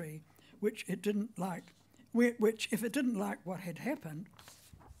country, which if it didn't like what had happened,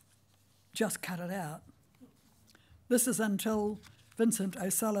 just cut it out. This is until Vincent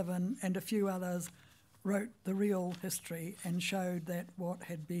O'Sullivan and a few others wrote the real history and showed that what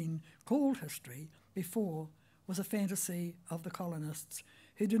had been called history before was a fantasy of the colonists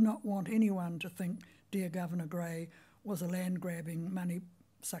who did not want anyone to think dear Governor Grey was a land-grabbing,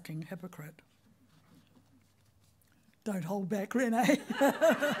 money-sucking hypocrite. Don't hold back, Renée.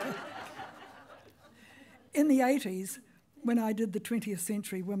 In the 80s, when I did the 20th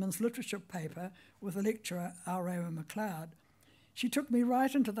Century Women's Literature paper with the lecturer Aotearoa McLeod, she took me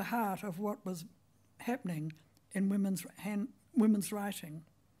right into the heart of what was happening in women's writing.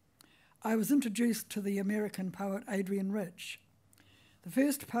 I was introduced to the American poet Adrienne Rich. The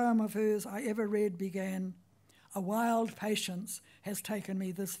first poem of hers I ever read began, "A wild patience has taken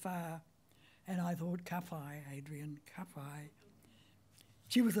me this far." And I thought, kapai, Adrienne, kapai.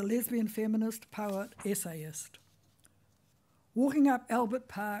 She was a lesbian feminist, poet, essayist. Walking up Albert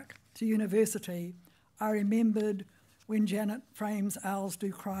Park to university, I remembered when Janet Frame's Owls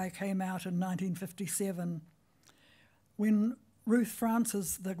Do Cry came out in 1957, when Ruth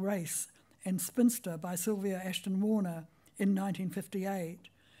France's The Grace and Spinster by Sylvia Ashton Warner in 1958,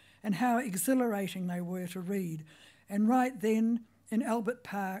 and how exhilarating they were to read. And right then, in Albert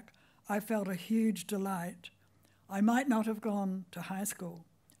Park, I felt a huge delight. I might not have gone to high school.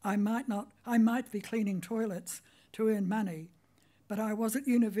 I might be cleaning toilets to earn money, but I was at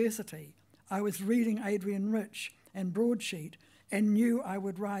university. I was reading Adrienne Rich and Broadsheet and knew I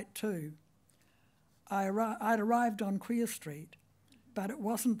would write too. I'd arrived on Queer Street, but it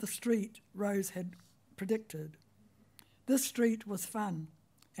wasn't the street Rose had predicted. This street was fun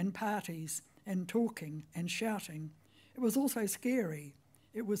and parties and talking and shouting. It was also scary.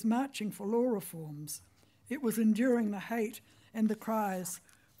 It was marching for law reforms. It was enduring the hate and the cries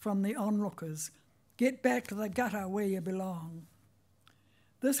from the onlookers, "Get back to the gutter where you belong."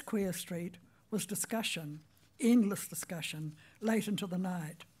 This Queer Street was discussion, endless discussion, late into the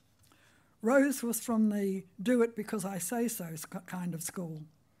night. Rose was from the do it because I say so kind of school.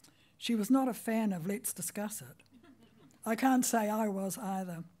 She was not a fan of let's discuss it. I can't say I was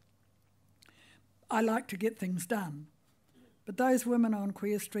either. I like to get things done. But those women on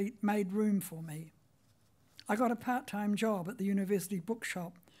Queer Street made room for me. I got a part-time job at the university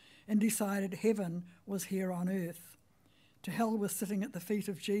bookshop and decided heaven was here on earth. To hell with sitting at the feet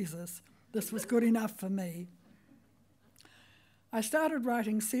of Jesus. This was good enough for me. I started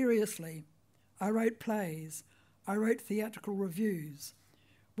writing seriously. I wrote plays. I wrote theatrical reviews.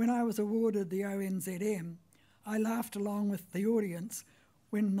 When I was awarded the ONZM, I laughed along with the audience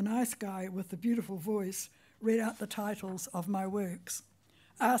when the nice guy with the beautiful voice read out the titles of my works,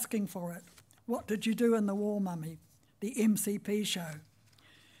 asking for it. What did you do in the war, mummy? The MCP show.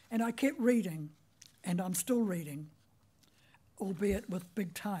 And I kept reading, and I'm still reading. albeit with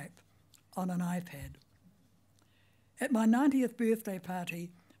big type, on an iPad. At my 90th birthday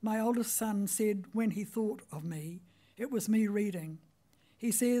party, my oldest son said when he thought of me, it was me reading.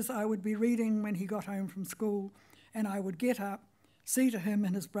 He says I would be reading when he got home from school, and I would get up, see to him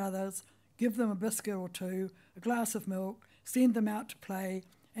and his brothers, give them a biscuit or two, a glass of milk, send them out to play,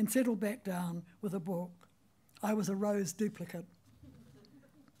 and settle back down with a book. I was a Rose duplicate.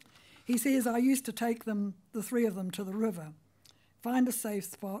 He says I used to take them, the three of them, to the river, find a safe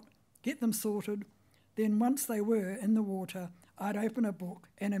spot, get them sorted, then once they were in the water, I'd open a book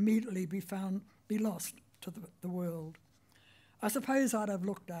and immediately be lost to the world. I suppose I'd have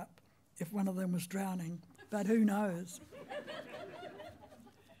looked up if one of them was drowning, but who knows?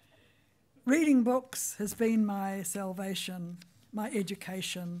 Reading books has been my salvation, my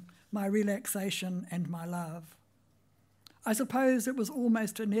education, my relaxation, and my love. I suppose it was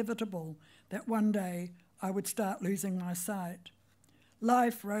almost inevitable that one day I would start losing my sight.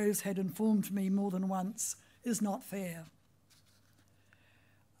 Life, Rose had informed me more than once, is not fair.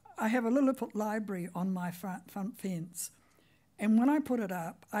 I have a Lilliput library on my front fence, and when I put it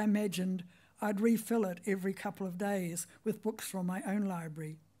up, I imagined I'd refill it every couple of days with books from my own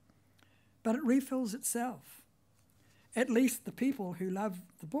library. But it refills itself. At least the people who love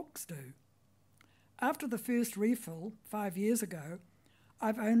the books do. After the first refill 5 years ago,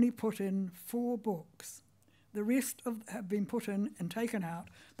 I've only put in 4 books. The rest have been put in and taken out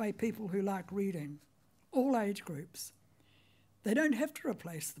by people who like reading, all age groups. They don't have to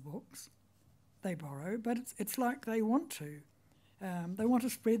replace the books. They borrow, but it's like they want to. They want to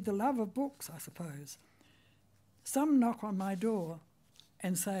spread the love of books, I suppose. Some knock on my door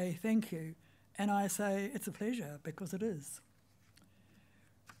and say, thank you, and I say, it's a pleasure, because it is.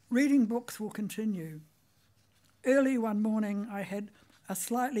 Reading books will continue. Early one morning, I had a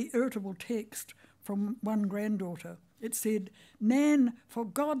slightly irritable text from one granddaughter. It said, Nan, for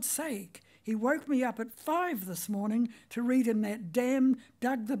God's sake, he woke me up at 5 this morning to read in that damn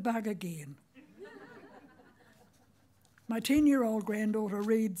Doug the Bug again. My 10-year-old granddaughter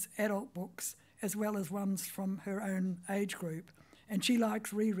reads adult books as well as ones from her own age group, and she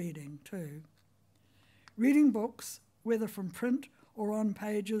likes rereading too. Reading books, whether from print or on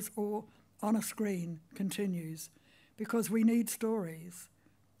pages or on a screen, continues because we need stories.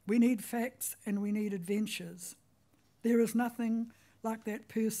 We need facts and we need adventures. There is nothing like that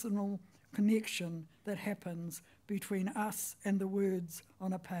personal connection that happens between us and the words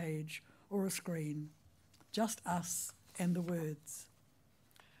on a page or a screen. Just us and the words.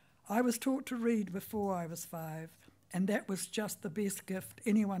 I was taught to read before I was 5, and that was just the best gift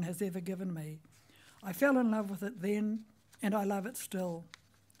anyone has ever given me. I fell in love with it then, and I love it still.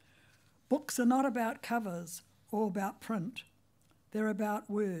 Books are not about covers or about print. They're about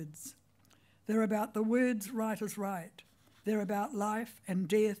words. They're about the words writers write. They're about life and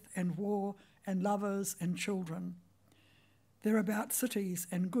death and war and lovers and children. They're about cities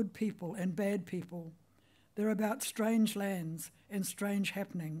and good people and bad people. They're about strange lands and strange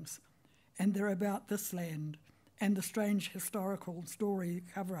happenings. And they're about this land and the strange historical story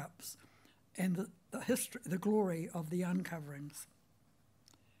cover-ups and the glory of the uncoverings.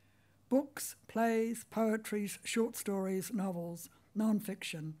 Books, plays, poetry, short stories, novels,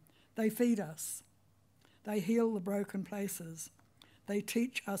 non-fiction, they feed us. They heal the broken places. They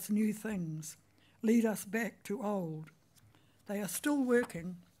teach us new things, lead us back to old. They are still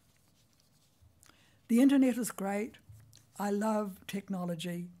working. The internet is great. I love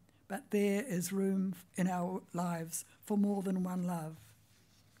technology, but there is room in our lives for more than one love.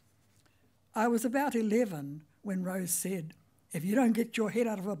 I was about 11 when Rose said, if you don't get your head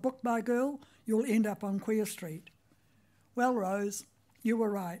out of a book, my girl, you'll end up on Queer Street. Well, Rose, you were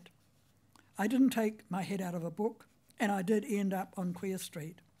right. I didn't take my head out of a book, and I did end up on Queer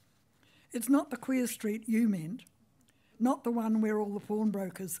Street. It's not the Queer Street you meant, not the one where all the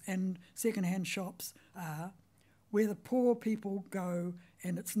pawnbrokers and second-hand shops are, where the poor people go,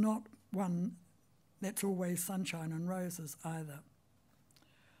 and it's not one that's always sunshine and roses either.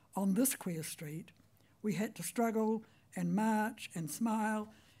 On this Queer Street, we had to struggle and march and smile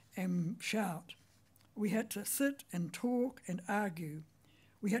and shout. We had to sit and talk and argue.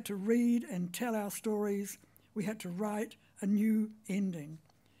 We had to read and tell our stories. We had to write a new ending.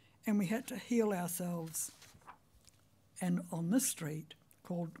 And we had to heal ourselves. And on this street,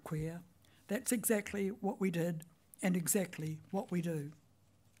 called Queer, that's exactly what we did and exactly what we do.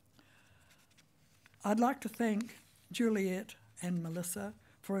 I'd like to thank Juliet and Melissa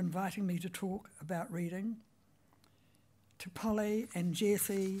for inviting me to talk about reading, to Polly and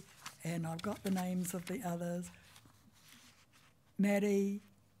Jessie, and I've got the names of the others, Maddie,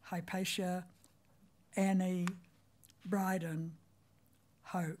 Hypatia, Annie, Bryden,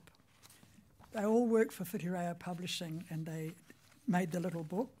 Hope. They all work for Whitireia Publishing, and they made the little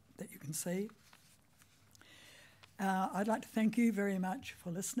book that you can see. I'd like to thank you very much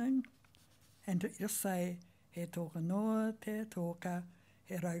for listening, and to just say, he toka noa te toka,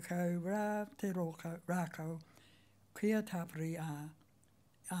 he raukau rā te rākau, kia tāpiri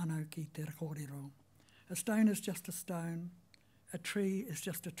anō ki te kōrero. A stone is just a stone, a tree is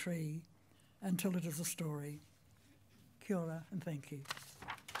just a tree, until it is a story. Kia ora, and thank you.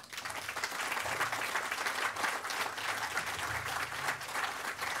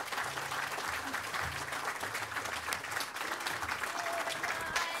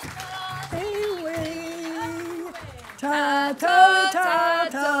 Tātou,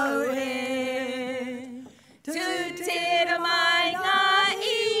 tātou e, tu tera mai ngā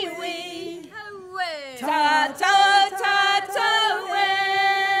iwi. Tātou, tātou e,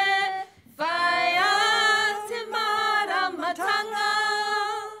 whai a te maramatanga,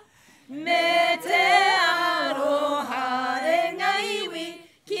 me te aroha e ngā iwi,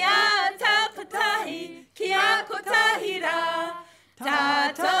 kia tapatahi, kia kotahira.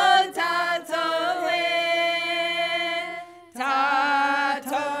 Tātou, tātou e.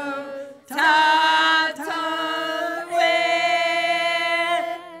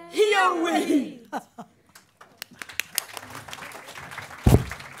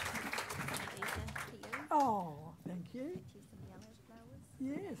 Oh, thank you.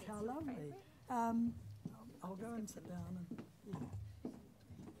 Yes, how lovely. I'll go and sit down. And, yeah.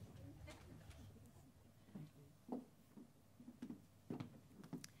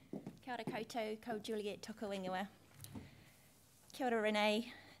 Kia ora koutou, ko Juliet toko ingoa. Kia ora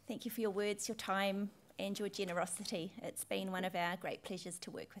Renee, thank you for your words, your time and your generosity. It's been one of our great pleasures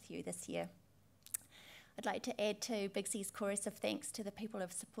to work with you this year. I'd like to add to Bigsy's chorus of thanks to the people who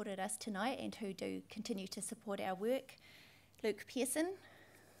have supported us tonight and who do continue to support our work. Luke Pearson,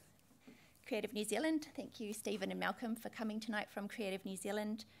 Creative New Zealand. Thank you, Stephen and Malcolm, for coming tonight from Creative New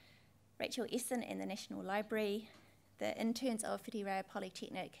Zealand. Rachel Essen and the National Library, the interns of Whitireia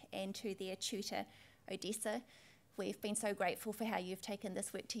Polytechnic, and to their tutor, Odessa. We've been so grateful for how you've taken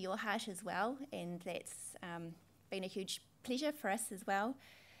this work to your heart as well, and that's been a huge pleasure for us as well.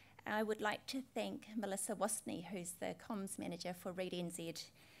 I would like to thank Melissa Wasney, who's the comms manager for Read NZ,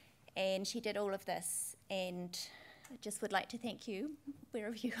 and she did all of this, and I just would like to thank you,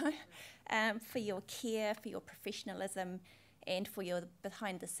 wherever you are, for your care, for your professionalism, and for your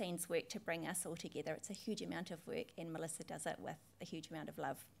behind-the-scenes work to bring us all together. It's a huge amount of work, and Melissa does it with a huge amount of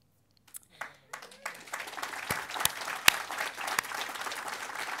love.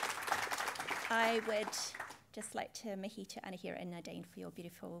 I would just like to mihi to Anahira and Nadine for your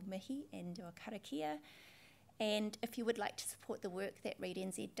beautiful mihi and your karakia. And if you would like to support the work that Read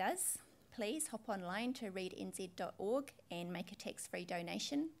NZ does, please hop online to readnz.org and make a tax-free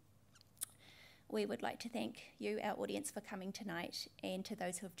donation. We would like to thank you, our audience, for coming tonight, and to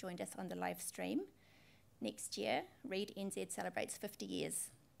those who have joined us on the live stream. Next year, Read NZ celebrates 50 years,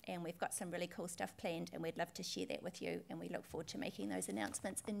 and we've got some really cool stuff planned, and we'd love to share that with you, and we look forward to making those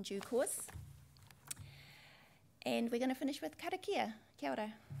announcements in due course. And we're going to finish with karakia. Kia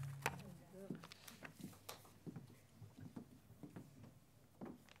ora.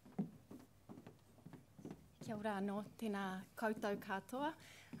 Kia ora anō, tēnā koutou katoa.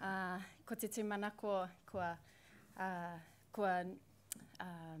 Ko te tūmana kua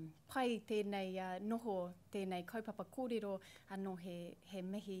pai tēnei noho, tēnei kaupapa kōrero anō he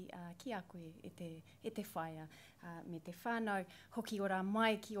mihi ki a koe e te whaia me te whānau. Hoki ora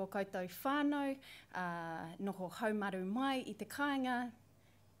mai ki o koutou whānau, noho haumaru mai I te kāinga.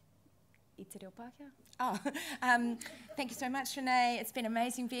 I te reo Pākehā. Oh, thank you so much, Renee. It's been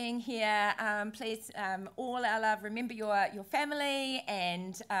amazing being here. Please, all our love, remember your family,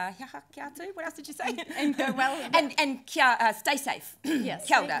 and kia atu, what else did you say? And go well. and kia, stay safe. Yes.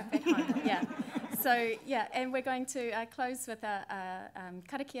 Kia ora. Yeah. So, yeah, and we're going to close with a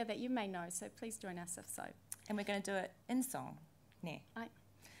karakia that you may know, so please join us if so. And we're going to do it in song. Ne. Ai.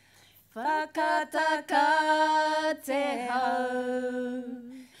 Whakataka te hau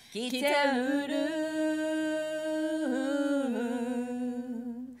ki te uru,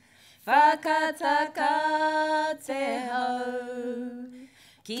 whakataka te hau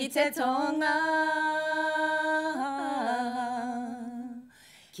ki te tonga,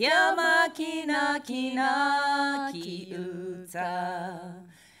 kia makina kina ki uta,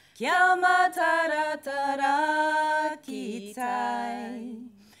 kia mataratara ki tai.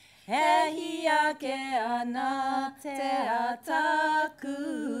 He hiake ana te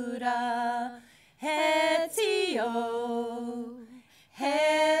atakura, he tio, he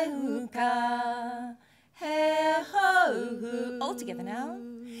huka, he ho. all together now.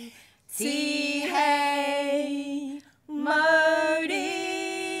 Ti hei